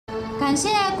感谢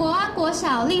国安国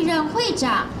小历任会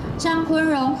长张坤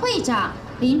荣会长、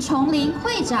林崇林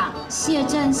会长、谢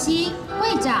振熙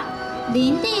会长、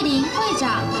林地林会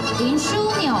长、林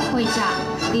枢纽会长、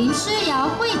林诗瑶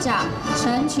会长、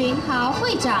陈群豪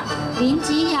会长、林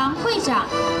吉阳会长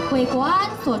为国安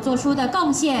所做出的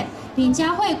贡献，并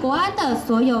嘉惠国安的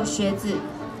所有学子。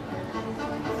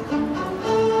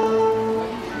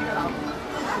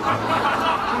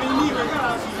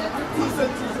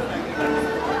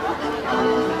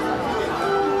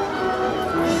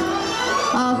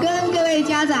跟各位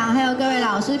家长、还有各位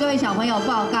老师、各位小朋友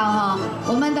报告哈，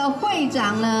我们的会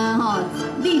长呢，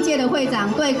历届的会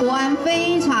长对国安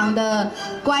非常的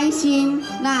关心。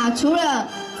那除了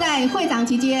在会长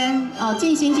期间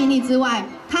尽心尽力之外，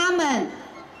他们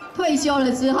退休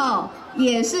了之后，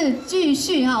也是继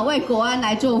续为国安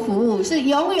来做服务，是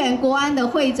永远国安的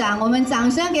会长。我们掌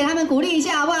声给他们鼓励一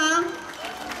下，好不好？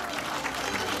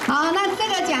好，那这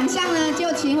个奖项呢，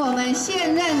就请我们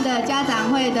现任的家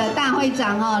长会的大会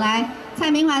长来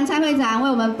蔡明环蔡会长为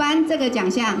我们颁这个奖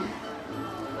项。